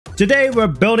Today we're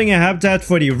building a habitat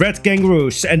for the red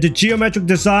kangaroos, and the geometric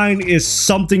design is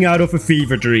something out of a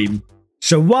fever dream.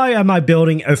 So why am I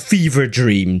building a fever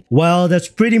dream? Well, that's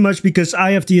pretty much because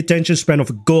I have the attention span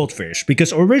of a goldfish,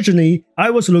 because originally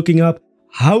I was looking up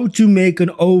how to make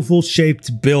an oval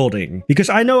shaped building. Because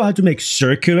I know how to make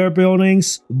circular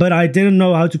buildings, but I didn't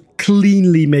know how to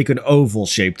cleanly make an oval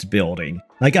shaped building.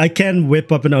 Like, I can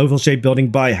whip up an oval shaped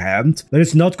building by hand, but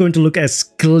it's not going to look as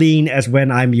clean as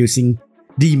when I'm using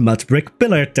the mud brick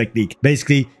pillar technique.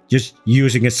 Basically, just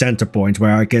using a center point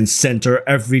where I can center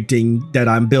everything that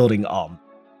I'm building on.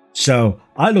 So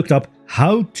I looked up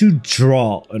how to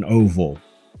draw an oval.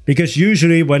 Because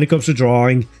usually when it comes to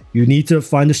drawing, you need to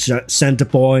find a center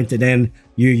point and then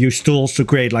you use tools to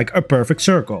create like a perfect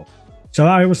circle. So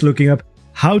I was looking up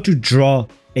how to draw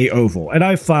a oval, and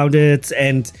I found it,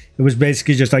 and it was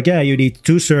basically just like, yeah, you need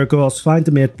two circles, find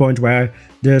the midpoint where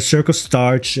the circle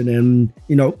starts, and then,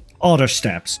 you know, other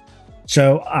steps.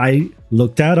 So I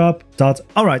looked that up, thought,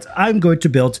 all right, I'm going to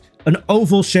build an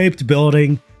oval shaped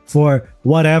building for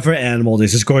whatever animal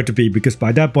this is going to be, because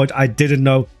by that point I didn't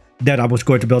know that I was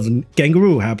going to build a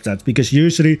kangaroo habitat, because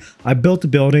usually I built the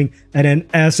building and then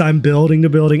as I'm building the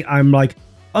building I'm like,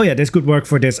 oh yeah, this could work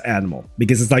for this animal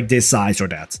because it's like this size or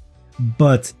that.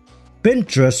 But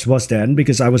Pinterest was then,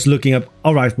 because I was looking up,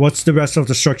 all right, what's the rest of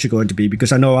the structure going to be,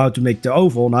 because I know how to make the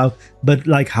oval now, but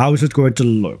like, how is it going to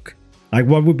look? Like,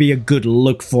 what would be a good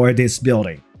look for this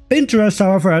building? Pinterest,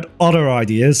 however, had other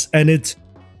ideas, and it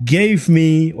gave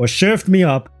me, or served me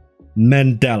up,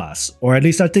 mandalas. Or at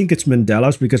least I think it's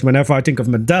mandalas, because whenever I think of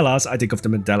mandalas, I think of the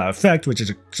Mandela effect, which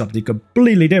is something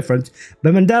completely different.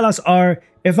 But mandalas are,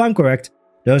 if I'm correct,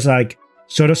 those like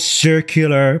sort of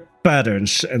circular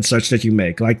patterns and such that you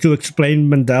make. Like, to explain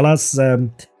mandalas,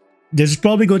 this is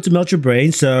probably going to melt your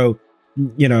brain, so,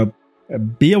 you know,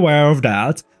 be aware of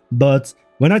that. But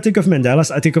when I think of mandalas,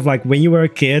 I think of like when you were a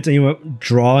kid and you were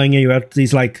drawing and you had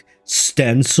these like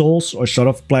stencils or sort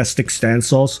of plastic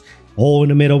stencils, hole in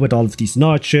the middle with all of these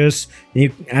notches, and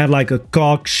you had like a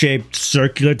cock-shaped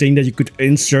circular thing that you could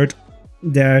insert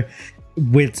there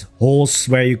with holes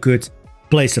where you could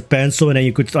place a pencil, and then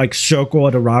you could like circle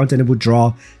it around and it would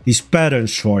draw these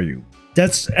patterns for you.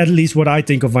 That's at least what I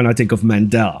think of when I think of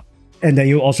mandala. And then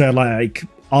you also have like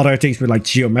other things with like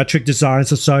geometric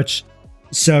designs and such.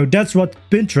 So that's what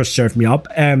Pinterest served me up,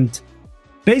 and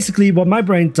basically what my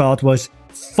brain thought was,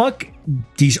 fuck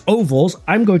these ovals,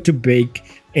 I'm going to bake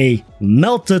a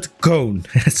melted cone.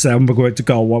 That's what I'm going to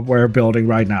call what we're building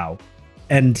right now.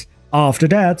 And after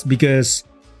that, because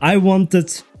I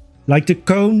wanted like the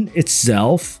cone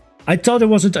itself, I thought there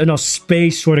wasn't enough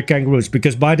space for the kangaroos,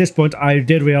 because by this point I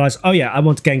did realize, oh yeah, I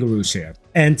want kangaroos here.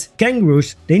 And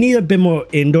kangaroos, they need a bit more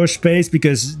indoor space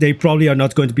because they probably are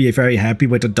not going to be very happy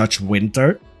with the Dutch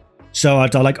winter. So I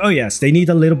thought like, oh yes, they need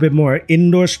a little bit more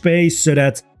indoor space so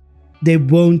that they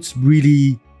won't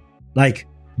really like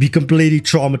be completely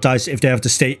traumatized if they have to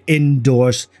stay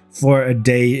indoors for a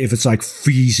day if it's like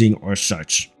freezing or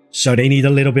such. So they need a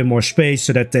little bit more space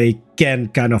so that they can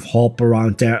kind of hop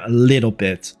around there a little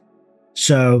bit.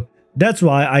 So that's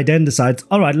why I then decided,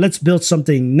 all right, let's build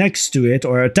something next to it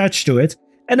or attached to it,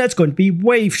 and that's going to be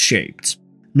wave shaped.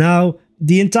 Now,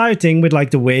 the entire thing with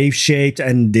like the wave shaped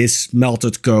and this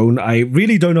melted cone, I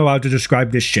really don't know how to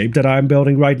describe this shape that I'm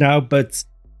building right now, but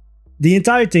the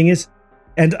entire thing is,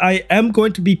 and I am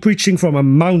going to be preaching from a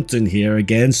mountain here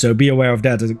again, so be aware of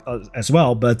that as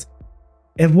well, but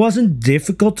it wasn't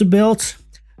difficult to build.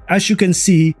 As you can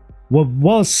see, what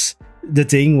was the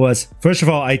thing was, first of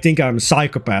all, I think I'm a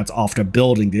psychopath after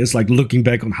building this, like looking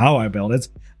back on how I built it.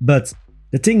 But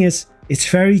the thing is, it's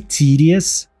very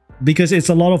tedious because it's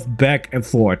a lot of back and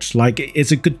forth. Like,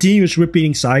 it's a continuous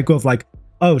repeating cycle of like,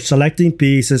 oh, selecting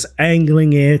pieces,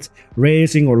 angling it,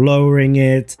 raising or lowering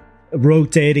it,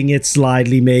 rotating it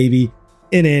slightly maybe,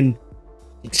 and then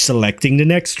selecting the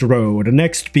next row or the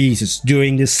next pieces,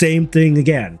 doing the same thing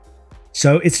again.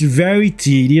 So it's very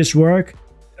tedious work.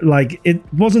 Like, it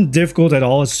wasn't difficult at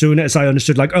all as soon as I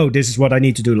understood like, oh, this is what I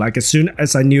need to do. Like, as soon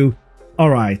as I knew, all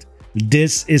right,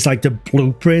 this is like the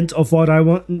blueprint of what I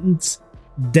want,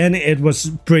 then it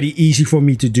was pretty easy for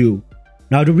me to do.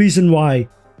 Now, the reason why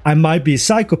I might be a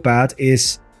psychopath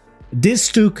is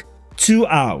this took 2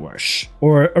 hours,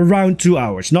 or around 2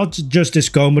 hours, not just this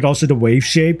cone but also the wave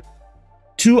shape.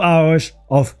 2 hours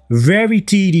of very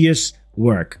tedious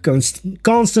work,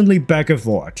 constantly back and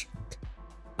forth.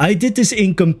 I did this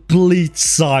in complete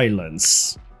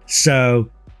silence. So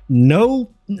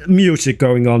no music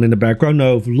going on in the background,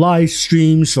 no live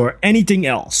streams or anything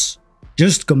else.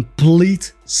 Just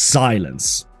complete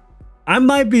silence. I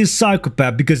might be a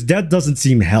psychopath because that doesn't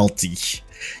seem healthy.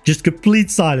 Just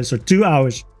complete silence for 2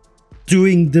 hours.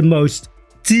 doing the most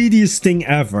tedious thing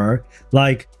ever.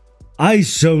 Like, I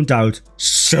zoned out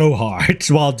so hard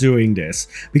while doing this.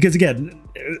 Because again,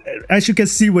 as you can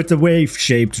see with the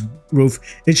wave-shaped roof,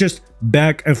 it's just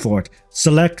back and forth.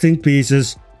 Selecting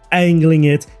pieces, angling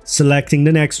it, selecting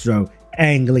the next row,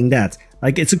 angling that.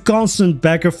 Like, it's a constant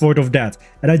back and forth of that.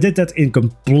 And I did that in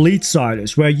complete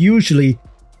silence, where usually,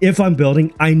 if I'm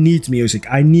building, I need music.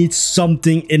 I need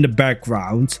something in the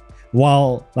background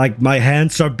while, like, my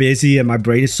hands are busy and my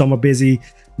brain is somewhat busy,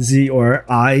 or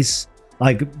eyes.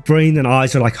 Like, brain and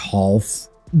eyes are like half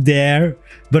there,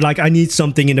 but like I need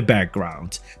something in the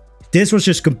background. This was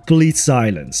just complete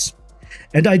silence.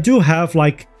 And I do have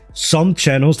like some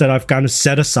channels that I've kind of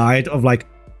set aside of like,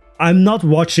 I'm not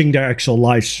watching their actual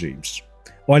live streams.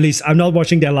 Or at least I'm not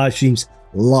watching their live streams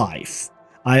live.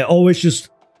 I always just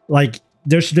like,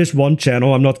 there's this one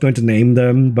channel, I'm not going to name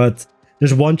them, but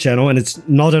there's one channel and it's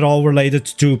not at all related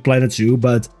to Planet Zoo,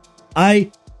 but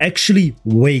I actually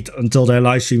wait until their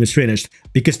live stream is finished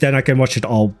because then I can watch it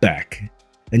all back.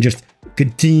 And just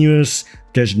continuous,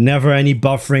 there's never any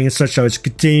buffering and such, so it's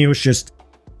continuous, just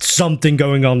something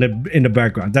going on in the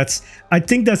background. I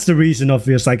think that's the reason of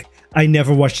this, like, I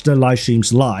never watch the live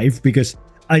streams live, because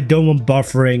I don't want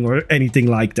buffering or anything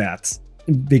like that.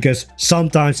 Because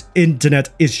sometimes internet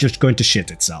is just going to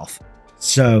shit itself.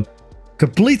 So,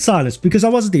 complete silence, because I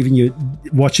wasn't even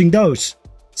watching those.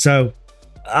 So,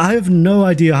 I have no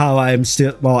idea how I am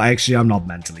still... Well, actually, I'm not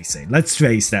mentally sane. Let's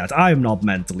face that. I am not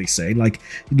mentally sane. Like,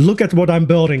 look at what I'm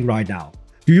building right now.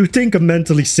 Do you think a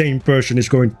mentally sane person is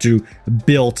going to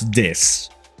build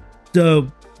this?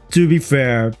 Though, to be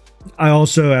fair, I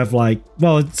also have like...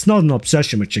 Well, it's not an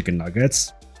obsession with chicken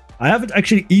nuggets. I haven't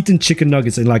actually eaten chicken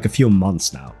nuggets in like a few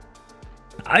months now.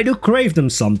 I do crave them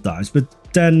sometimes,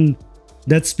 but then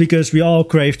that's because we all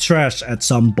crave trash at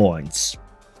some points.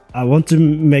 I want to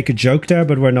make a joke there,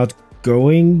 but we're not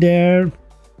going there.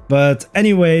 But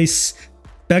anyways,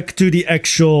 back to the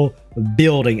actual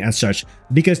building as such.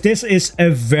 Because this is a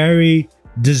very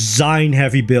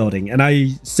design-heavy building. And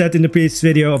I said in the previous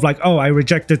video of like, oh, I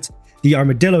rejected the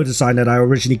armadillo design that I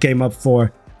originally came up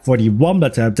for the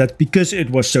wombat habitat because it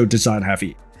was so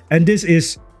design-heavy. And this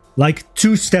is like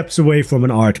 2 steps away from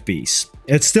an art piece.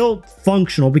 It's still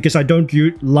functional because I don't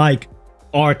like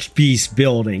art piece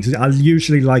buildings. I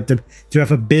usually like them to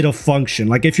have a bit of function.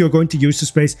 Like if you're going to use the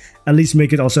space, at least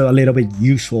make it also a little bit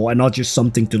useful and not just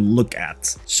something to look at.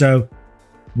 So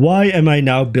why am I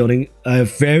now building a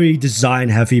very design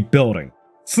heavy building?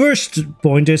 First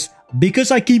point is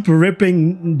because I keep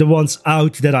ripping the ones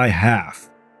out that I have.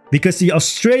 Because the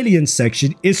Australian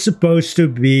section is supposed to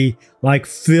be like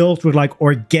filled with like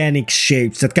organic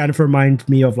shapes that kind of remind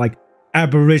me of like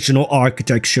Aboriginal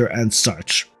architecture and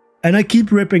such. And I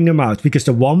keep ripping them out because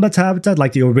the wombat habitat,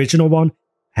 like the original one,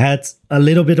 had a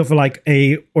little bit of like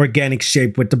a organic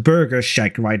shape with the burger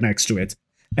shack right next to it.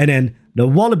 And then the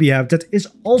wallaby habitat is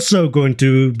also going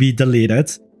to be deleted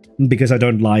because I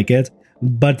don't like it.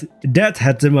 But that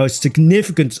had the most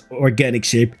significant organic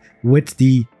shape with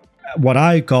the, what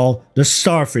I call the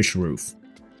starfish roof.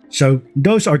 So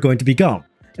those are going to be gone.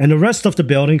 And the rest of the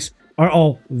buildings are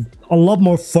all a lot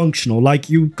more functional.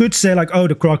 Like you could say like, oh,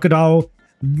 the crocodile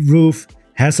roof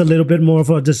has a little bit more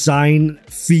of a design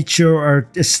feature or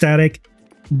aesthetic,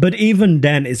 but even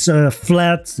then it's a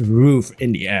flat roof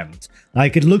in the end.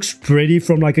 Like it looks pretty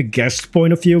from like a guest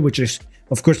point of view, which is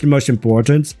of course the most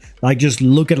important. Like just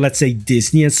look at, let's say,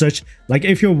 Disney and such. Like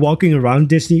if you're walking around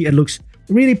Disney, it looks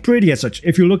really pretty as such.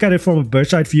 If you look at it from a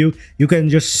bird's eye view, you can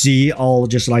just see all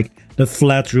just like the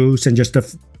flat roofs and just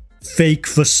the fake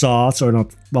facades, or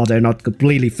not, well, they're not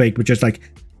completely fake, but just like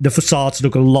the facades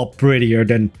look a lot prettier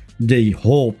than the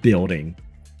whole building.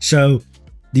 So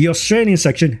the Australian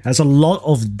section has a lot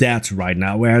of that right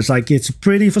now, whereas like it's a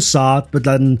pretty facade, but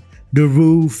then the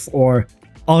roof or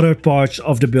other parts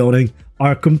of the building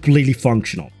are completely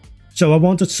functional. So I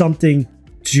wanted something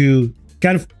to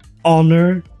kind of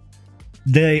honor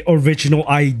the original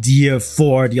idea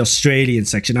for the Australian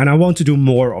section, and I want to do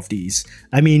more of these.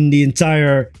 I mean, the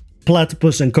entire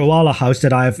platypus and koala house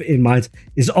that I have in mind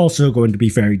is also going to be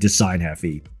very design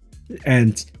heavy.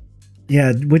 And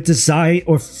yeah, with design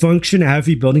or function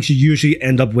heavy buildings, you usually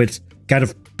end up with kind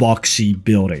of boxy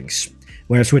buildings.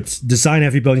 Whereas with design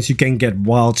heavy buildings, you can get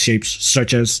wild shapes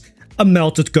such as a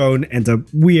melted cone and a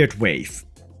weird wave.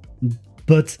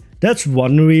 But that's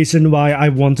one reason why I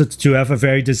wanted to have a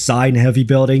very design heavy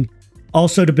building.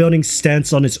 Also, the building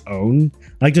stands on its own.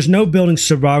 Like there's no building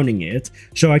surrounding it,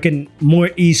 so I can more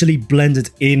easily blend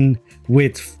it in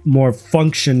with more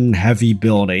function heavy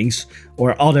buildings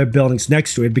or other buildings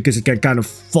next to it, because it can kind of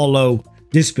follow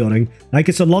this building. Like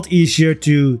it's a lot easier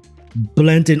to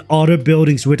blend in other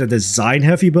buildings with a design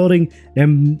heavy building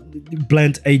than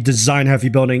blend a design heavy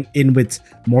building in with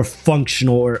more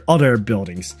functional or other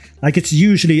buildings. Like, it's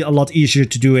usually a lot easier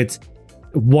to do it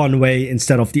one way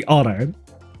instead of the other.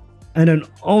 And then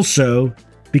also,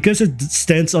 because it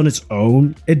stands on its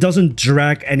own, it doesn't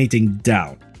drag anything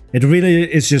down. It really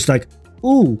is just like,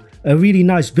 ooh, a really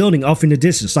nice building off in the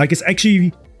distance. Like, it's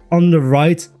actually on the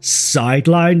right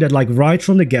sideline that, like, right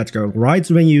from the get-go, right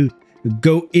when you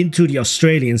go into the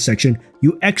Australian section,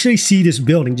 you actually see this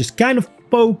building just kind of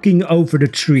poking over the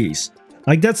trees.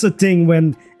 Like, that's the thing.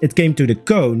 When it came to the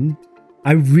cone,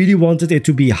 I really wanted it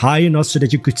to be high enough so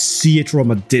that you could see it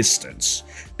from a distance,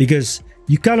 because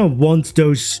you kind of want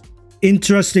those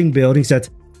interesting buildings that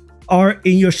are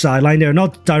in your sideline. They're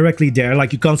not directly there,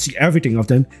 like you can't see everything of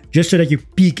them, just so that you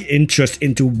pique interest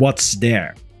into what's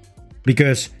there.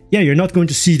 Because yeah, you're not going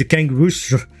to see the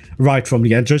kangaroos right from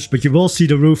the entrance, but you will see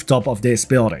the rooftop of this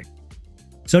building.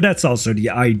 So that's also the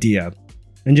idea.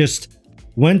 And just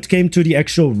when it came to the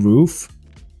actual roof,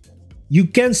 you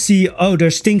can see, oh,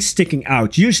 there's things sticking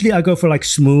out. Usually I go for like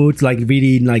smooth, like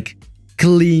really like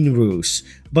clean roofs,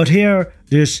 but here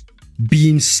there's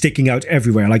beams sticking out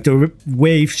everywhere. Like the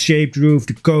wave-shaped roof,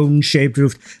 the cone-shaped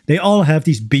roof, they all have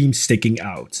these beams sticking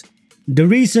out. The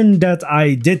reason that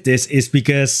I did this is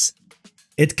because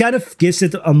it kind of gives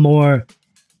it a more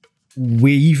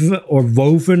weave or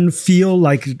woven feel.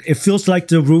 Like, it feels like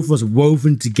the roof was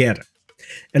woven together.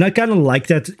 And I kind of like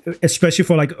that, especially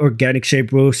for like organic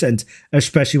shaped roofs, and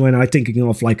especially when I'm thinking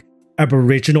of like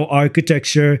Aboriginal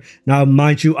architecture. Now,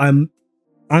 mind you, I'm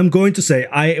going to say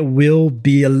I will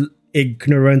be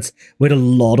ignorant with a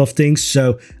lot of things,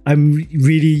 so I'm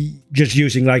really just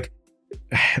using like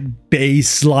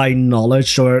baseline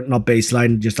knowledge, or not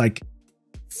baseline, just like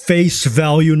face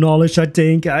value knowledge, I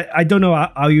think. I don't know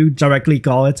how you directly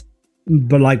call it,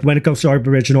 but like when it comes to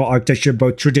Aboriginal architecture,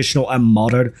 both traditional and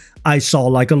modern, I saw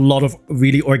like a lot of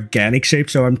really organic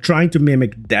shapes, so I'm trying to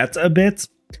mimic that a bit.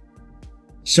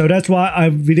 So that's why I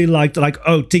really liked, like,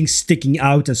 oh, things sticking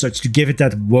out and such, to give it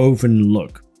that woven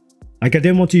look. Like, I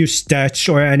didn't want to use thatch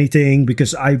or anything,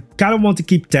 because I kind of want to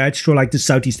keep thatch for like the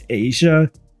Southeast Asia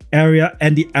area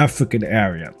and the African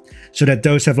area, so that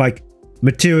those have like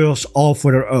materials all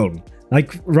for their own.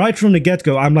 Like, right from the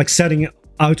get-go, I'm like setting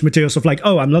out materials of like,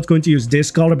 oh, I'm not going to use this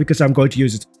color because I'm going to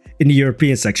use it in the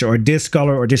European section, or this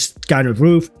color or this kind of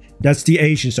roof, that's the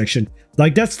Asian section.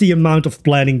 Like, that's the amount of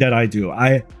planning that I do.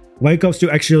 When it comes to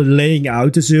actually laying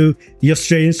out the zoo, the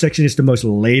Australian section is the most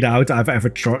laid out I've ever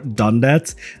done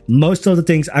that. Most of the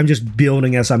things I'm just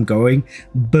building as I'm going,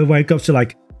 but when it comes to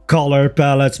like color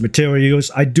palettes,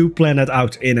 materials, I do plan it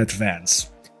out in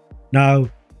advance. Now,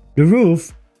 the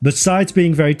roof, besides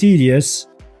being very tedious,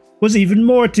 was even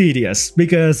more tedious,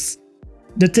 because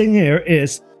the thing here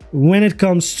is, when it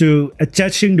comes to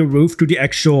attaching the roof to the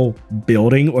actual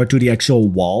building or to the actual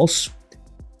walls,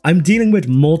 I'm dealing with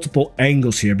multiple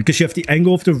angles here, because you have the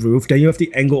angle of the roof, then you have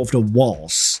the angle of the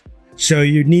walls. So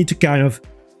you need to kind of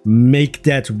make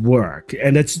that work.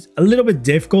 And it's a little bit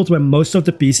difficult when most of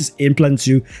the pieces in Plan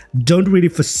Zoo don't really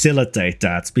facilitate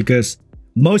that, because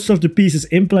most of the pieces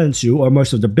in Plan Zoo, or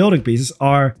most of the building pieces,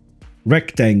 are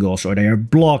rectangles, or they are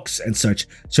blocks and such.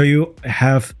 So you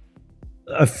have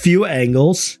a few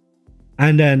angles,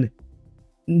 and then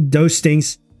those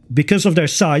things, because of their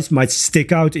size, might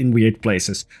stick out in weird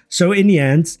places. So in the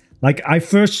end, like, I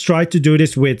first tried to do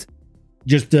this with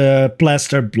just the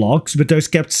plaster blocks, but those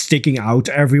kept sticking out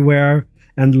everywhere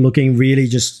and looking really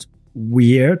just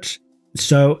weird.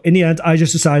 So in the end, I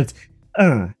just decided,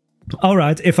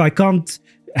 alright, if I can't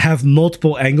have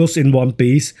multiple angles in one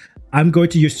piece, I'm going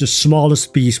to use the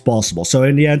smallest piece possible. So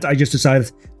in the end, I just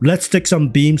decided, let's stick some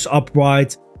beams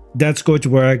upright. That's going to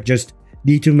work. Just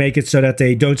need to make it so that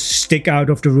they don't stick out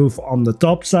of the roof on the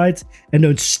top side and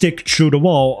don't stick through the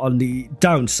wall on the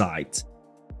downside.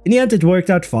 In the end, it worked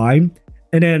out fine.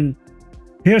 And then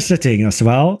here's the thing as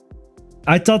well.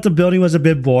 I thought the building was a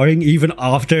bit boring even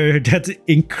after that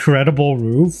incredible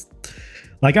roof.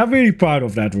 Like, I'm really proud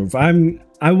of that roof.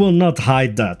 I will not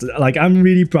hide that. Like, I'm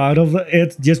really proud of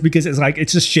it, just because it's like,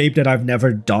 it's a shape that I've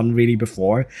never done really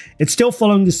before. It's still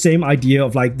following the same idea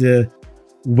of like the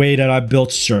way that I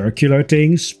built circular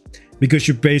things, because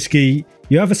you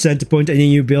have a center point and then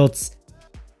you build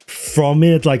from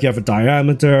it, like you have a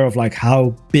diameter of like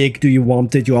how big do you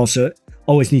want it. You also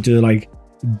always need to like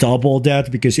double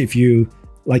that, because if you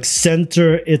like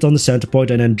center it on the center point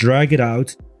and then drag it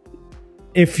out,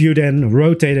 if you then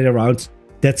rotate it around,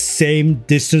 that same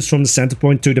distance from the center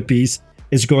point to the piece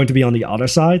is going to be on the other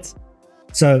side.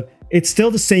 So it's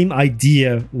still the same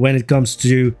idea when it comes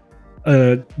to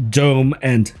dome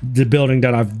and the building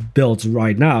that I've built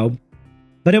right now,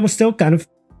 but it was still kind of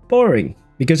boring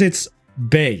because it's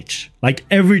beige. Like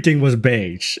everything was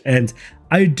beige, and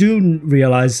I do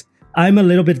realize I'm a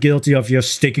little bit guilty of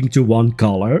just sticking to one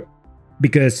color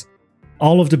because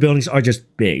all of the buildings are just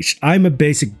beige. I'm a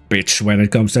basic bitch when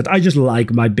it comes to that. I just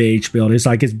like my beige buildings.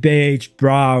 Like it's beige,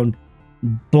 brown,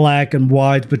 black and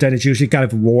white, but then it's usually kind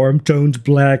of warm toned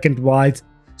black and white.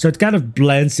 So it kind of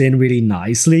blends in really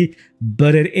nicely,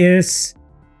 but it is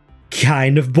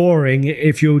kind of boring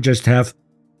if you just have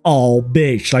all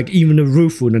beige. Like even the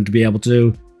roof wouldn't be able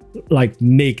to like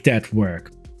make that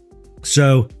work.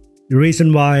 So the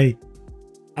reason why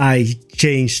I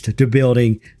changed the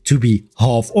building to be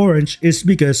half orange is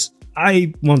because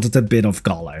I wanted a bit of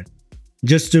color,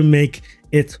 just to make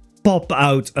it pop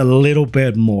out a little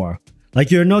bit more.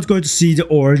 Like you're not going to see the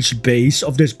orange base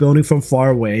of this building from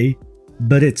far away,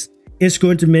 but it's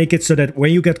going to make it so that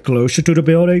when you get closer to the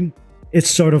building, it's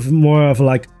sort of more of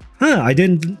like, huh, I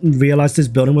didn't realize this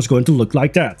building was going to look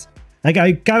like that. Like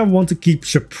I kind of want to keep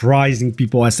surprising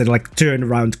people as they like turn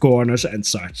around corners and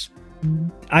such.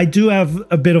 I do have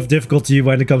a bit of difficulty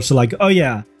when it comes to like, oh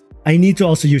yeah, I need to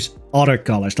also use other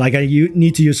colors. Like I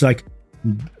need to use like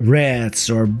reds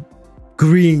or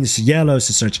greens, yellows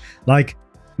and such. Like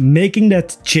making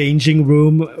that changing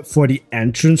room for the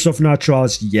entrance of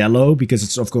Naturalis yellow, because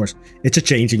it's, of course, it's a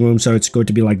changing room, so it's going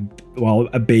to be like, well,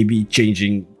 a baby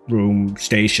changing room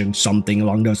station, something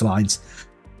along those lines.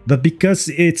 But because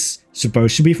it's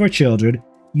supposed to be for children,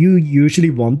 you usually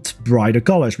want brighter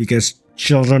colors because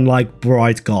children like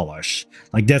bright colors.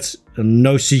 Like that's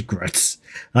no secret.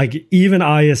 Like even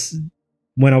I,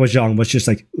 when I was young, was just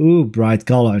like, ooh, bright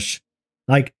colors.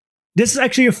 Like this is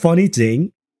actually a funny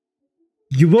thing.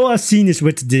 You will have seen this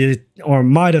with the, or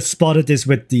might have spotted this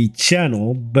with the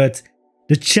channel, but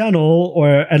the channel,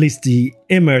 or at least the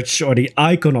image or the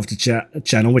icon of the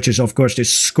channel, which is of course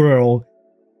this squirrel,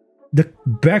 the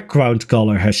background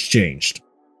color has changed.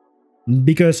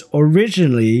 Because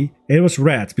originally it was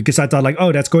red, because I thought like,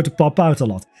 oh, that's going to pop out a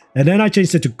lot. And then I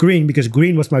changed it to green because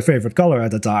green was my favorite color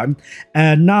at the time.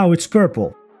 And now it's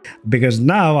purple, because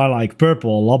now I like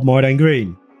purple a lot more than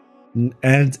green.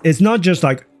 And it's not just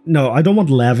like, no, I don't want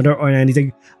lavender or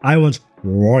anything. I want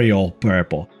royal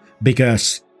purple,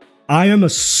 because I am a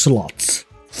slut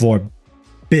for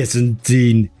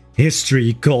Byzantine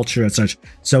history, culture and such.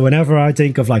 So whenever I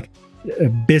think of like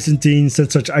Byzantines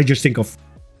and such, I just think of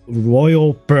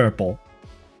royal purple.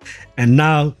 And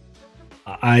now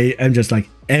I am just like,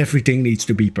 everything needs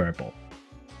to be purple.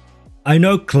 I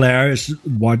know Claire is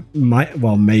what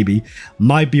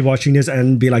might be watching this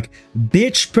and be like,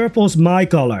 bitch, purple's my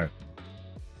color.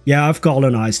 Yeah, I've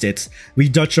colonized it. We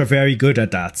Dutch are very good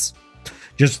at that.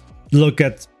 Just look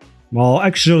at, well,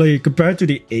 actually, compared to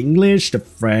the English, the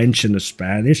French, and the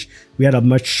Spanish, we had a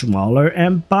much smaller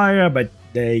empire, but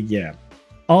yeah.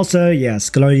 Also, yes,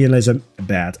 colonialism,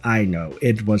 bad. I know,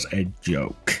 it was a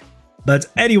joke. But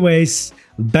anyways,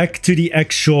 back to the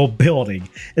actual building.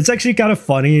 It's actually kind of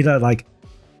funny that like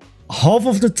half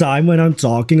of the time when I'm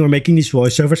talking or making these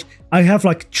voiceovers, I have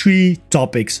like 3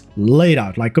 topics laid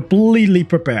out, like completely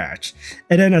prepared.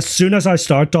 And then as soon as I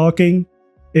start talking,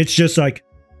 it's just like,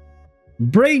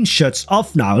 brain shuts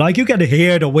off now. Like you can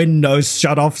hear the Windows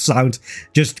shut off sound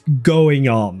just going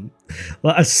on.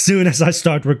 Well, as soon as I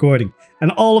start recording.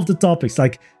 And all of the topics,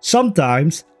 like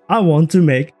sometimes I want to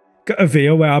make a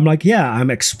video where I'm like, yeah,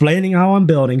 I'm explaining how I'm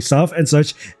building stuff and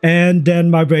such, and then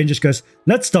my brain just goes,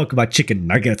 let's talk about chicken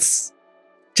nuggets.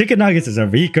 Chicken nuggets is a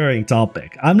recurring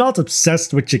topic. I'm not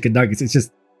obsessed with chicken nuggets, it's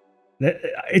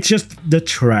just the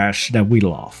trash that we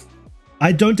love.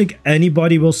 I don't think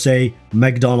anybody will say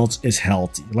McDonald's is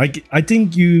healthy. Like, I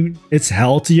think it's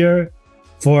healthier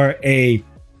for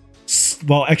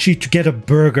actually to get a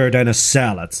burger than a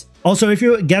salad. Also, if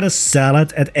you get a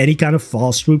salad at any kind of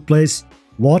fast food place,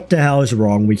 what the hell is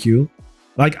wrong with you?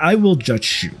 Like, I will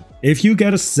judge you. If you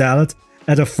get a salad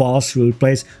at a fast food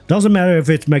place, doesn't matter if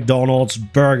it's McDonald's,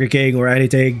 Burger King or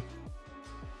anything.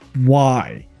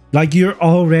 Why? Like, you're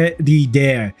already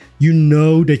there. You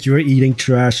know that you're eating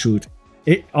trash food.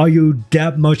 Are you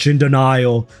that much in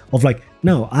denial of like,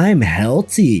 no, I'm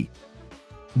healthy?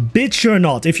 Bitch, you're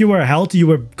not. If you were healthy, you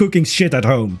were cooking shit at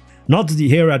home. Not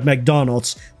here at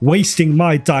McDonald's, wasting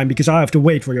my time because I have to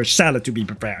wait for your salad to be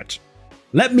prepared.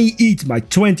 Let me eat my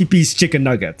 20-piece chicken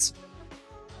nuggets.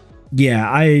 Yeah,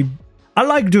 I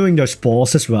like doing those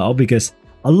polls as well, because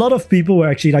a lot of people were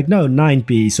actually like, no,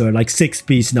 9-piece or like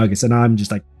 6-piece nuggets. And I'm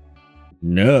just like,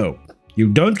 no, you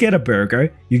don't get a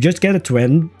burger. You just get a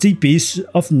 20-piece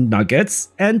of nuggets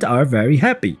and are very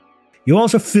happy. You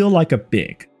also feel like a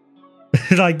pig.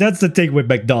 Like, that's the thing with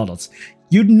McDonald's.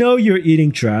 You know you're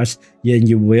eating trash, and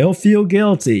you will feel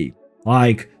guilty.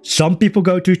 Like, some people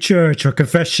go to church or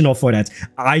confessional for that.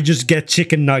 I just get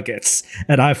chicken nuggets,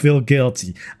 and I feel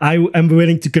guilty. I am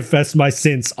willing to confess my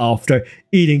sins after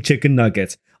eating chicken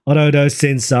nuggets. Although those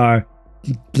sins are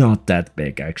not that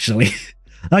big, actually.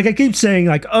 Like, I keep saying,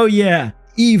 like, oh yeah,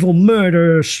 evil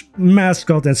murderers,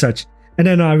 mascot and such. And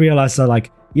then I realized that,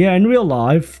 like, yeah, in real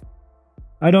life,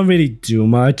 I don't really do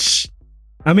much.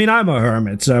 I mean, I'm a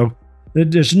hermit, so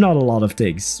there's not a lot of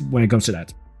things when it comes to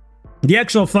that. The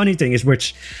actual funny thing is,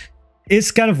 which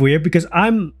is kind of weird because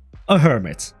I'm a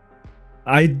hermit.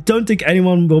 I don't think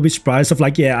anyone will be surprised of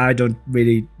like, yeah, I don't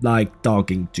really like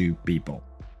talking to people.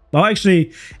 Well,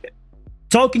 actually,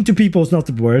 talking to people is not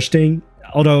the worst thing.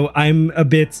 Although I'm a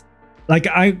bit, like,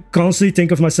 I constantly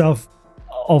think of myself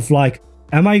of like,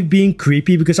 am I being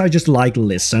creepy because I just like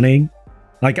listening?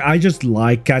 Like, I just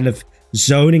like kind of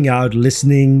zoning out,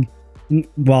 listening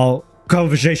while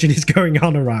conversation is going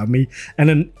on around me, and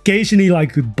then occasionally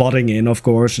like butting in, of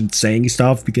course, and saying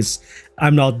stuff because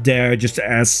I'm not there just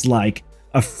as like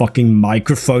a fucking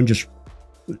microphone just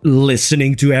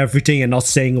listening to everything and not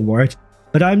saying a word.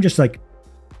 But I'm just like,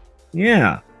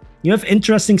 yeah, you have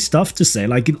interesting stuff to say.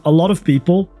 Like, a lot of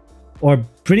people, or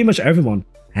pretty much everyone,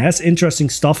 has interesting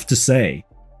stuff to say,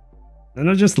 and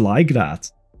I just like that.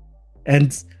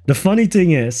 And the funny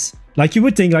thing is, like, you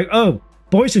would think like, oh,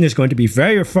 Poison is going to be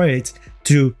very afraid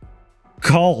to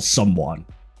call someone.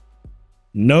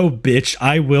 No, bitch,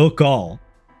 I will call.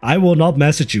 I will not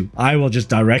message you. I will just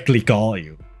directly call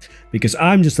you. Because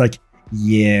I'm just like,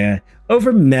 yeah,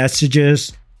 over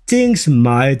messages, things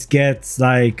might get,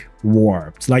 like,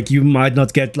 warped. Like, you might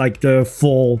not get, like, the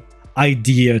full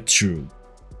idea through.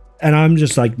 And I'm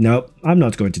just like, nope, I'm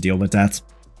not going to deal with that.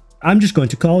 I'm just going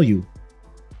to call you.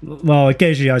 Well,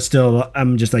 occasionally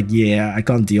I'm just like, yeah, I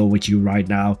can't deal with you right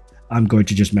now. I'm going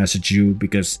to just message you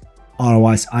because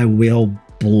otherwise I will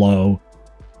blow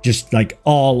just like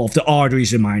all of the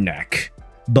arteries in my neck.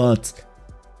 But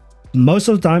most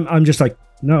of the time I'm just like,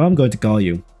 no, I'm going to call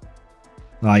you.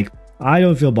 Like, I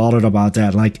don't feel bothered about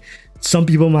that. Like, some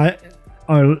people might,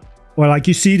 or like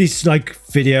you see these like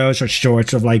videos or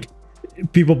shorts of like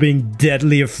people being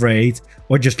deadly afraid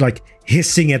or just like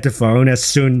hissing at the phone as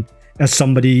soon as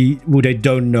somebody who they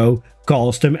don't know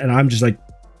calls them, and I'm just like,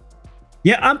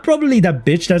 yeah, I'm probably that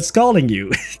bitch that's calling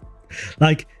you.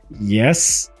 Like,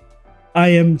 yes, I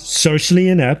am socially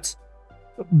inept,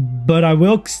 but I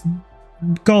will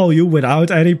call you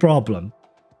without any problem.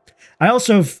 I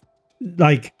also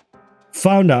like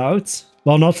found out,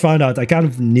 well, not found out, I kind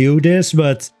of knew this,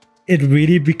 but it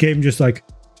really became just like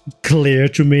clear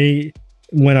to me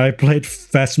when I played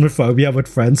Phasmophobia with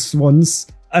friends once.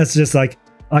 It's just like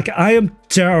I am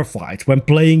terrified when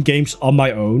playing games on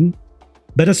my own,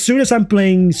 but as soon as I'm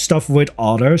playing stuff with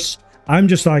others, I'm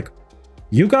just like,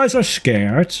 you guys are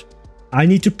scared, I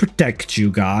need to protect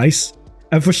you guys.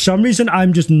 And for some reason,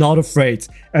 I'm just not afraid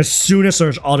as soon as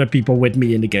there's other people with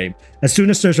me in the game. As soon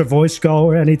as there's a voice call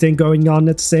or anything going on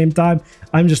at the same time,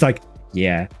 I'm just like,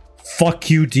 yeah, fuck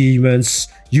you demons,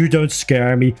 you don't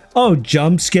scare me. Oh,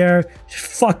 jump scare?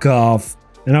 Fuck off.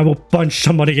 And I will punch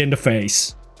somebody in the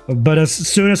face. But as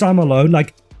soon as I'm alone,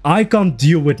 like, I can't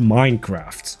deal with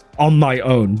Minecraft on my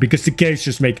own because the caves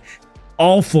just make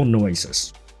awful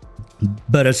noises.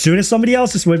 But as soon as somebody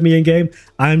else is with me in game,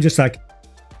 I'm just like,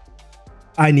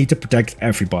 I need to protect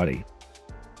everybody.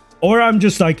 Or I'm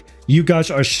just like, you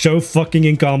guys are so fucking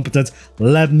incompetent,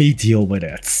 let me deal with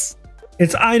it.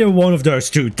 It's either one of those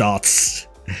two thoughts.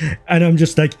 And I'm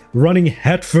just like running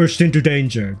headfirst into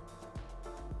danger.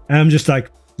 And I'm just like,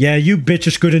 yeah, you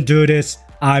bitches couldn't do this,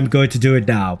 I'm going to do it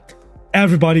now.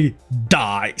 Everybody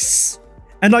dies.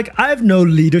 And like, I have no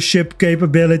leadership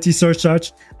capabilities or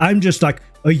such. I'm just like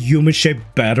a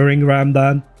human-shaped battering ram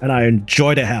then, and I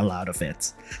enjoy the hell out of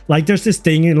it. Like, there's this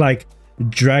thing in like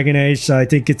Dragon Age, I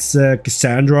think it's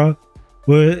Cassandra,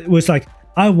 where it was like,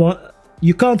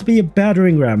 you can't be a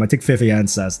battering ram. I think Vivienne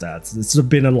says that. It's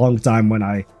been a long time when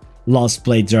I last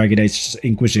played Dragon Age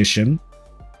Inquisition.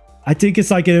 I think it's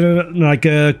like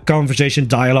a conversation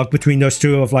dialogue between those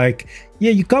two of like, yeah,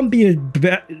 you can't be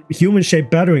a human-shaped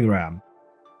battering ram.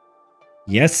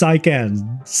 Yes, I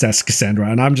can, says Cassandra,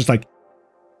 and I'm just like,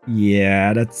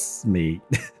 yeah, that's me.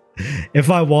 If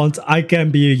I want, I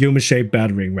can be a human-shaped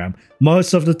battering ram.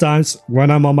 Most of the times, when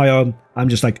I'm on my own, I'm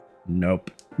just like, nope,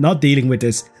 not dealing with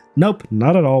this. Nope,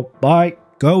 not at all. Bye,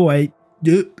 go away.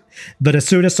 Nope. But as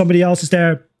soon as somebody else is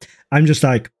there, I'm just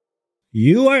like,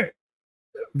 you are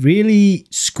really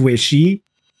squishy.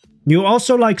 You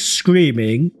also like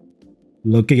screaming.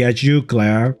 Looking at you,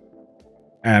 Claire.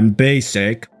 And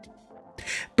basic.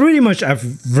 pretty much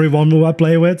everyone who I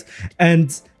play with.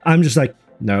 And I'm just like,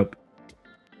 nope.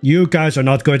 You guys are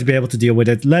not going to be able to deal with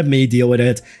it. Let me deal with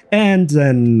it. And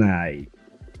then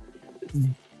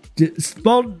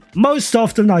well, most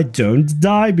often I don't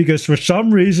die because for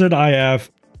some reason I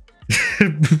have...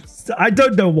 I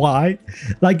don't know why.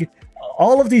 Like,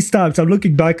 all of these times I'm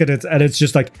looking back at it and it's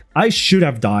just like, I should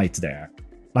have died there.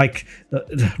 Like,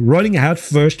 running head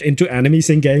first into enemies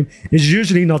in game is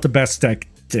usually not the best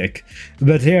tactic.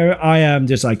 But here I am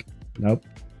just like, nope.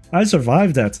 I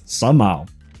survived that somehow.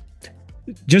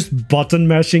 Just button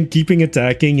mashing, keeping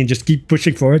attacking, and just keep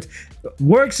pushing forward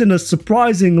works in a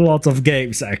surprising lot of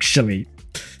games, actually.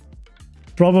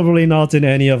 Probably not in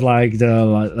any of like the,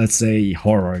 let's say,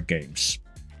 horror games.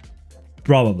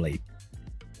 Probably.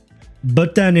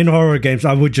 But then in horror games,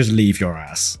 I would just leave your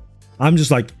ass. I'm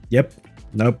just like, yep,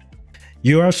 nope.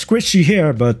 You are squishy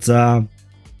here, but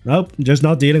nope, just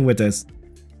not dealing with this.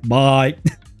 Bye.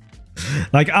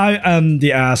 Like, I am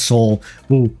the asshole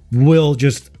who will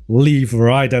just leave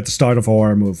right at the start of a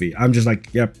horror movie. I'm just like,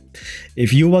 yep,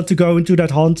 if you want to go into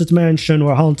that haunted mansion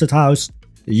or haunted house,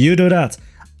 you do that.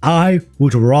 I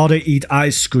would rather eat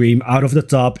ice cream out of the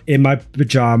tub in my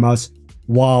pajamas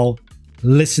while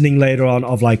listening later on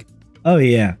of like, oh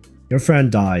yeah, your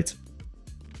friend died.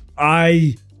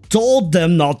 I told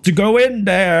them not to go in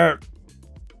there.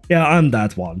 Yeah, I'm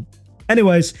that one.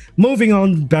 Anyways, moving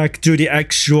on back to the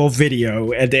actual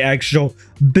video and the actual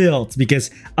build,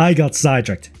 because I got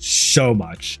sidetracked so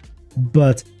much.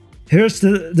 But here's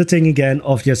the thing again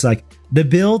of just like, the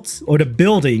build or the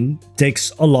building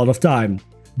takes a lot of time.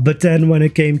 But then when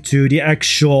it came to the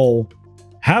actual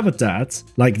habitat,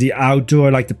 like the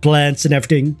outdoor, like the plants and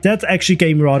everything, that actually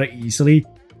came rather easily.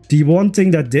 The one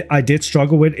thing that I did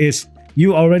struggle with is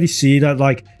you already see that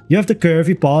like you have the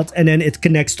curvy part and then it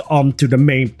connects onto the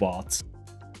main part.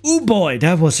 Oh boy,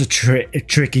 that was a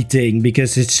tricky thing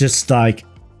because it's just like,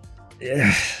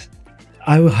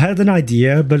 I had an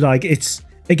idea, but like it's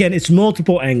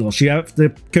multiple angles. You have the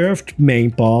curved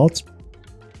main part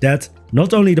that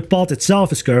not only the part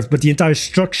itself is curved, but the entire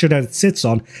structure that it sits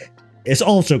on is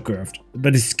also curved,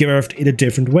 but it's curved in a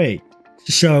different way.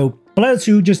 So Planet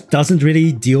Zoo just doesn't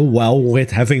really deal well with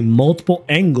having multiple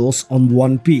angles on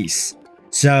one piece.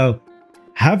 So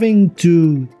having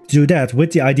to do that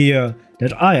with the idea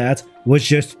that I had was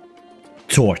just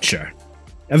torture.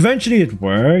 Eventually it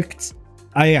worked.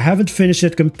 I haven't finished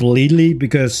it completely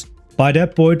because by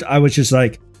that point I was just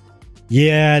like,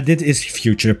 yeah, this is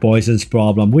Future Poison's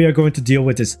problem. We are going to deal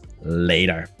with this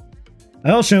later.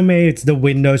 I also made the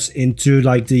windows into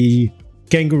like the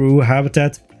kangaroo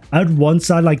habitat. I had one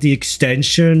side, like the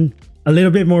extension, a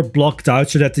little bit more blocked out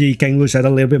so that the kangaroos had a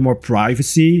little bit more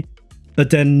privacy. But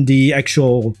then the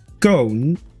actual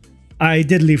cone, I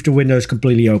did leave the windows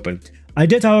completely open. I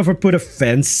did, however, put a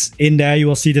fence in there. You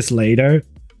will see this later.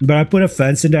 But I put a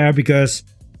fence in there because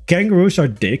kangaroos are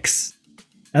dicks.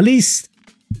 At least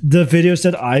the videos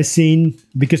that I've seen,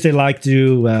 because they like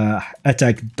to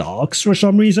attack dogs for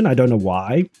some reason. I don't know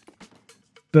why.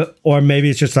 But or maybe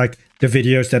it's just like the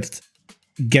videos that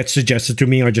get suggested to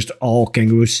me are just all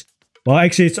kangaroos. Well,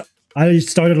 actually, I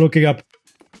started looking up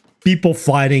people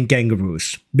fighting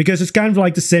kangaroos. Because it's kind of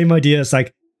like the same idea as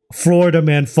like Florida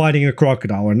man fighting a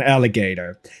crocodile or an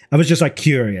alligator. I was just like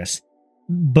curious.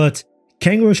 But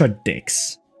kangaroos are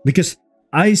dicks. Because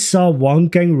I saw one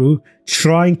kangaroo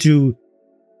trying to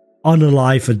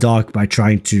unalive a dog by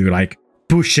trying to like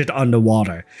push it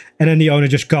underwater. And then the owner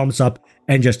just comes up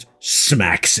and just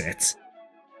smacks it.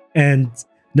 And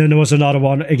then there was another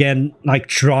one, again, like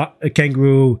a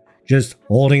kangaroo just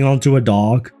holding onto a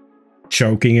dog,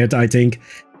 choking it, I think.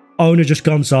 Owner just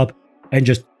comes up and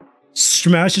just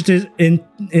smashes it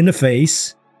in the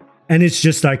face. And it's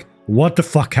just like, what the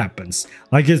fuck happens?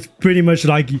 Like, it's pretty much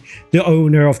like the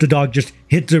owner of the dog just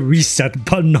hit the reset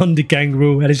button on the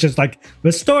kangaroo. And it's just like,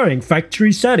 restoring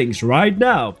factory settings right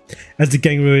now. As the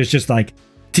kangaroo is just like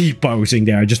T-posing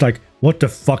there. Just like, what the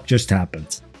fuck just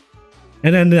happened?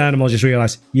 And then the animal just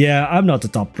realized, yeah, I'm not the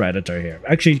top predator here.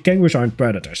 Actually, kangaroos aren't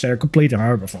predators. They're complete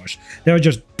herbivores. They're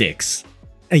just dicks.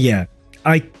 And yeah,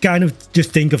 I kind of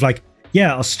just think of like,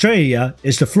 yeah, Australia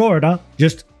is the Florida,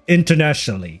 just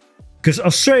internationally. Because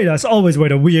Australia is always where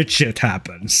the weird shit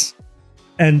happens.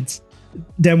 And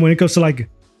then when it comes to like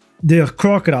the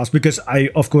crocodiles, because I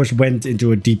of course went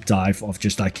into a deep dive of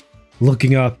just like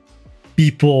looking up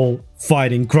people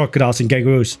fighting crocodiles and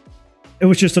kangaroos. It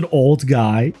was just an old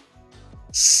guy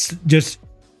just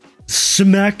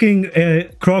smacking a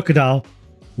crocodile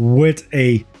with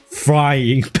a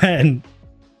frying pan.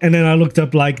 And then I looked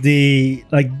up like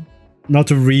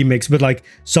not a remix, but like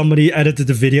somebody edited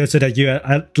the video so that you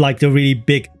had like the really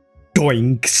big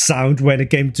doink sound when it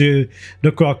came to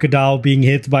the crocodile being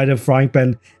hit by the frying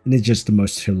pan, and it's just the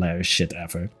most hilarious shit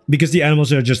ever. Because the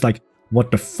animals are just like,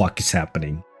 what the fuck is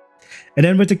happening? And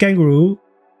then with the kangaroo,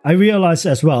 I realized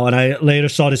as well, and I later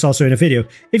saw this also in a video,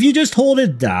 if you just hold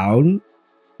it down,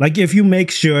 like if you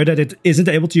make sure that it isn't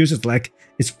able to use its leg,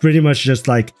 it's pretty much just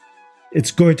like,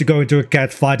 it's going to go into a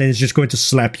cat fight and it's just going to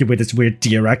slap you with its weird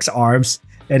T-Rex arms.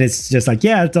 And it's just like,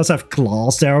 yeah, it does have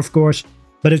claws there, of course,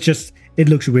 but it's just, it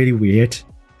looks really weird.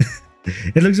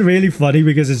 It looks really funny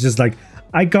because it's just like,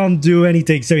 I can't do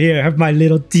anything. So here, I have my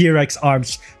little T-Rex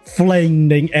arms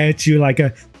flaming at you like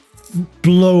a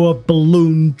blow-up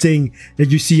balloon thing that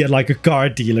you see at like a car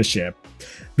dealership.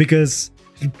 Because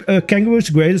kangaroo's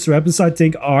greatest weapons, I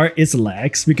think, are its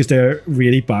legs because they're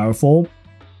really powerful.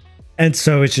 And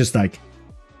so it's just like,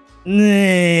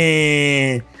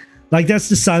 nah. Like, that's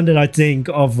the sound that I think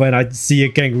of when I see a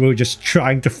kangaroo just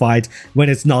trying to fight when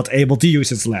it's not able to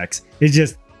use its legs. It's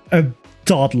just a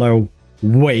toddler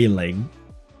wailing.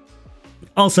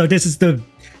 Also, this is the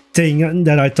thing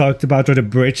that I talked about, or the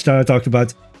bridge that I talked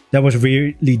about, that was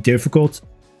really difficult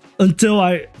until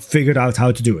I figured out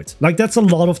how to do it. Like, that's a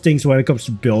lot of things when it comes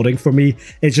to building for me.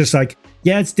 It's just like,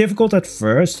 yeah, it's difficult at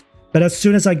first, but as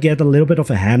soon as I get a little bit of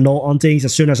a handle on things,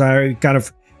 as soon as I kind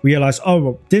of realize, oh,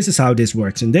 well, this is how this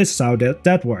works, and this is how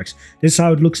that works, this is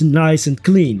how it looks nice and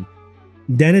clean,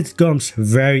 then it comes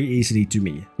very easily to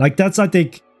me. Like, that's, I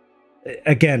think,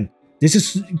 again, this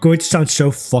is going to sound so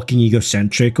fucking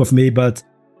egocentric of me, but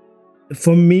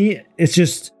for me, it's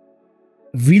just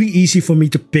really easy for me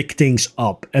to pick things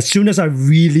up. As soon as I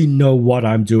really know what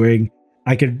I'm doing,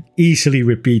 I can easily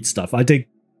repeat stuff. I think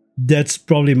that's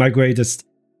probably my greatest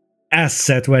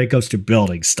asset when it comes to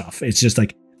building stuff. It's just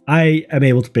like, I am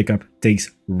able to pick up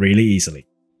things really easily.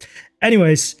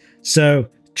 Anyways, so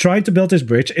trying to build this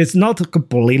bridge, it's not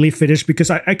completely finished because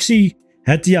I actually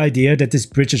had the idea that this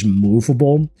bridge is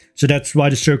movable. So that's why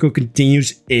the circle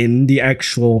continues in the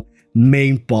actual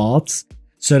main path.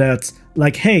 So that,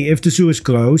 like, hey, if the zoo is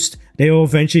closed, they will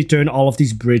eventually turn all of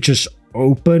these bridges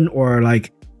open, or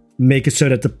like make it so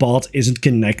that the path isn't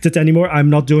connected anymore. I'm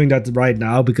not doing that right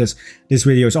now because this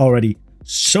video is already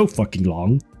so fucking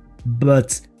long.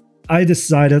 But I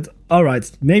decided, all right,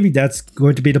 maybe that's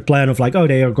going to be the plan of like, oh,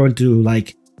 they are going to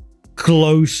like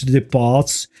close the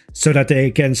paths so that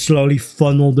they can slowly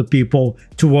funnel the people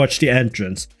towards the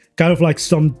entrance. Kind of like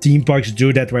some theme parks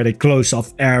do that, where they close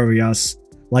off areas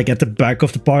like at the back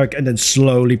of the park, and then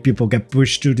slowly people get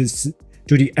pushed to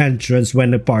the entrance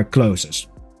when the park closes.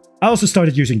 I also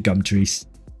started using gum trees.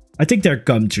 I think they're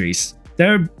gum trees.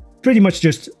 They're pretty much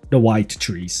just the white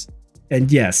trees.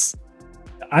 And yes,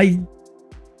 I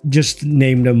just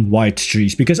name them white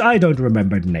trees because I don't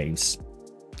remember the names.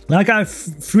 Like, I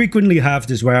frequently have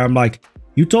this where I'm like,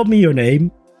 you told me your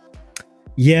name?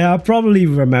 Yeah, I probably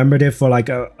remembered it for like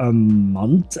a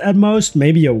month at most,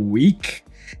 maybe a week,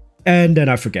 and then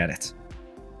I forget it.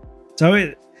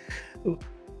 So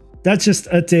that's just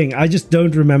a thing. I just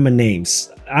don't remember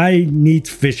names. I need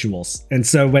visuals. And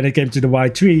so when it came to the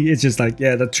white tree, it's just like,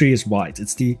 yeah, the tree is white.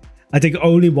 It's the, I think,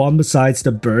 only one besides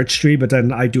the birch tree, but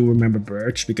then I do remember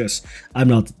birch because I'm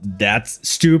not that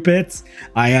stupid.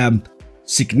 I am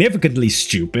significantly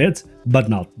stupid, but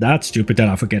not that stupid that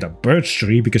I forget a birch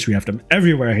tree because we have them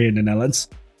everywhere here in the Netherlands.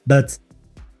 But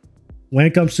when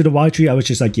it comes to the white tree, I was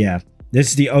just like, yeah, this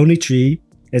is the only tree.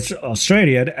 It's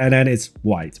Australian, and then it's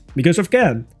white. Because of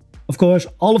course,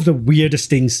 all of the weirdest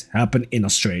things happen in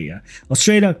Australia.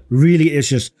 Australia really is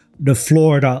just the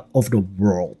Florida of the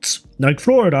world. Like,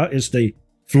 Florida is the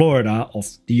Florida of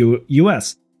the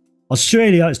US.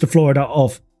 Australia is the Florida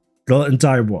of the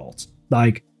entire world.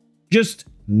 Like, just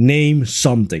name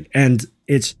something, and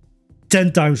it's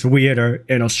 10 times weirder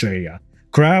in Australia.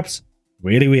 Crabs,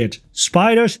 really weird.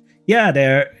 Spiders, yeah,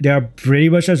 they're pretty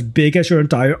much as big as your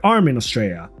entire arm in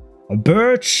Australia. A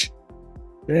birch,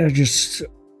 they're just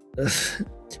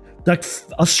like,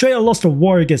 Australia lost a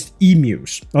war against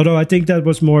emus. Although I think that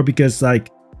was more because like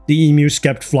the emus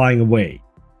kept flying away.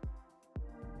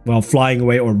 Well, flying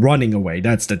away or running away,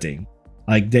 that's the thing.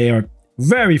 Like, they are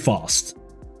very fast.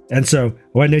 And so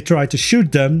when they tried to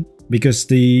shoot them, because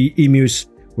the emus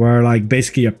were like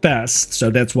basically a pest, so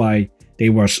that's why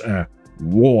there was a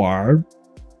war,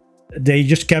 they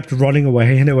just kept running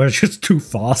away and they were just too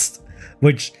fast.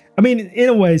 Which, I mean, in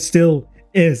a way still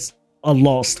is a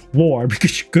lost war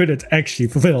because you couldn't actually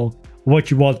fulfill what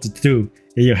you wanted to do.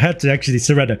 And you had to actually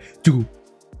surrender to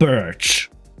birch.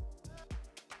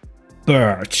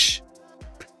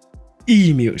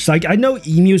 Emus. Like, I know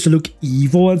emus look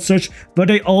evil and such, but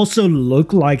they also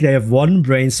look like they have one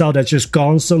brain cell that's just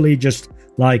constantly just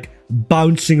like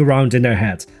bouncing around in their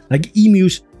head. Like,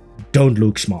 emus don't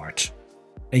look smart.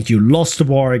 And you lost the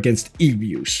war against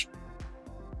emus.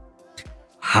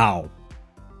 How?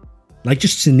 Like,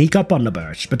 just sneak up on the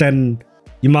birds, but then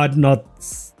you might not...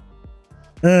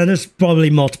 there's probably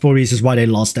multiple reasons why they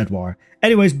lost that war.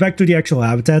 Anyways, back to the actual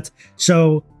habitat.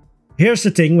 So, here's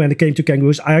the thing, when it came to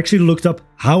kangaroos, I actually looked up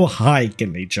how high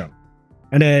can they jump.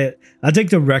 And I think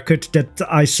the record that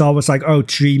I saw was like, oh,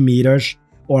 3 meters,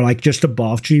 or like just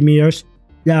above 3 meters.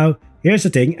 Now, here's the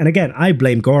thing, and again, I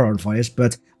blame Goron for this,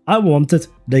 but I wanted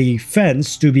the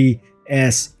fence to be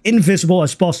as invisible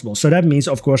as possible. So that means,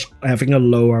 of course, having a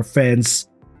lower fence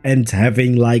and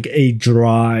having like a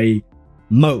dry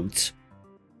moat.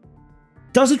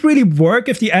 Does it really work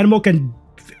if the animal can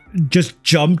just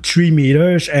jump 3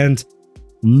 meters and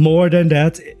more than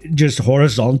that, just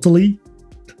horizontally?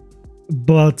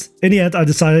 But in the end, I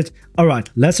decided, alright,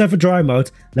 let's have a dry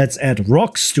moat. Let's add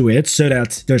rocks to it so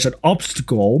that there's an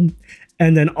obstacle.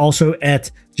 And then also add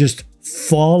just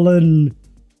fallen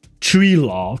tree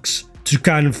logs to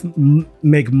kind of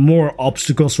make more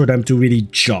obstacles for them to really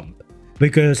jump.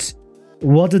 Because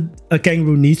what a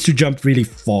kangaroo needs to jump really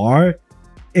far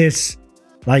is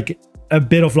like a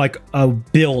bit of like a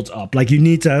build up. Like they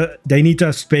need to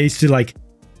have space to like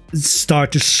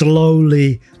start to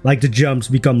slowly, like the jumps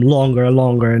become longer and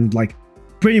longer, and like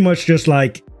pretty much just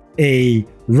like a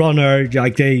runner,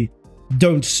 like they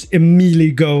don't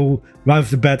immediately go right off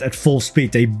the bat at full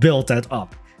speed. They build that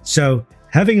up. So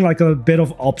having like a bit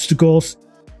of obstacles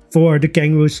for the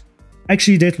kangaroos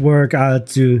actually did work out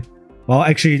to, well,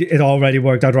 actually it already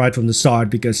worked out right from the start,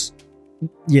 because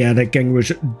yeah, the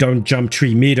kangaroos don't jump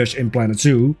 3 meters in Planet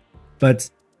Zoo, but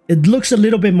it looks a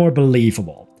little bit more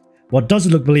believable. What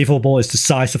doesn't look believable is the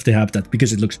size of the habitat,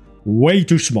 because it looks way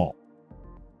too small.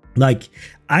 Like,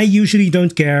 I usually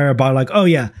don't care about like, oh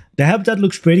yeah, the habitat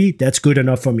looks pretty, that's good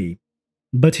enough for me.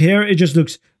 But here it just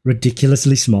looks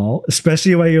ridiculously small,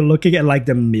 especially when you're looking at like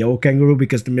the male kangaroo,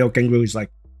 because the male kangaroo is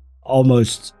like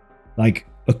almost like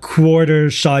a quarter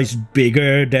size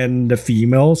bigger than the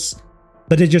females.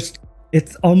 But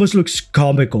it almost looks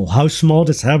comical how small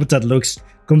this habitat looks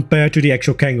compared to the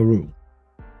actual kangaroo.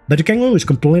 But the kangaroo is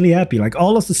completely happy, like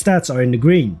all of the stats are in the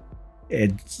green.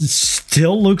 It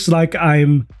still looks like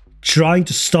I'm trying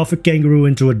to stuff a kangaroo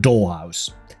into a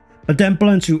dollhouse. But then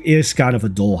Planet Zoo is kind of a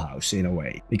dollhouse in a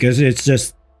way, because it's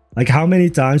just like, how many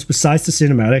times besides the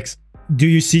cinematics do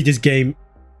you see this game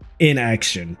in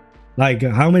action? Like,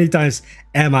 how many times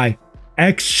am I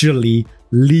actually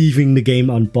leaving the game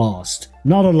unpaused?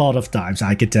 Not a lot of times,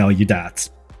 I can tell you that.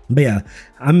 But yeah,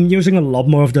 I'm using a lot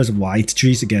more of those white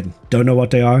trees again. Don't know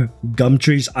what they are. Gum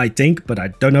trees, I think, but I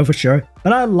don't know for sure.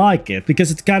 But I like it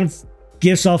because it kind of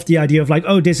gives off the idea of like,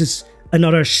 oh, this is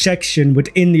another section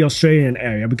within the Australian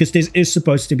area, because this is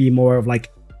supposed to be more of like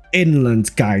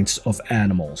inland kinds of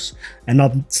animals and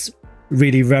not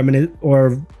really reminiscent,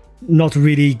 or not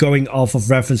really going off of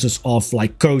references of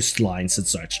like coastlines and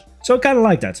such. So I kind of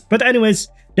like that. But anyways,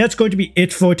 that's going to be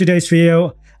it for today's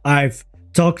video. I've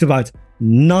talked about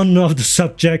none of the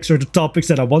subjects or the topics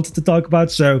that I wanted to talk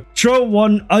about, so throw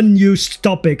one unused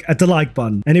topic at the like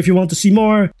button. And if you want to see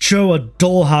more, throw a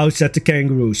dollhouse at the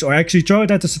kangaroos, or actually throw it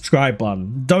at the subscribe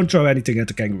button. Don't throw anything at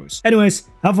the kangaroos. Anyways,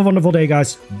 have a wonderful day,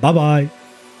 guys. Bye bye.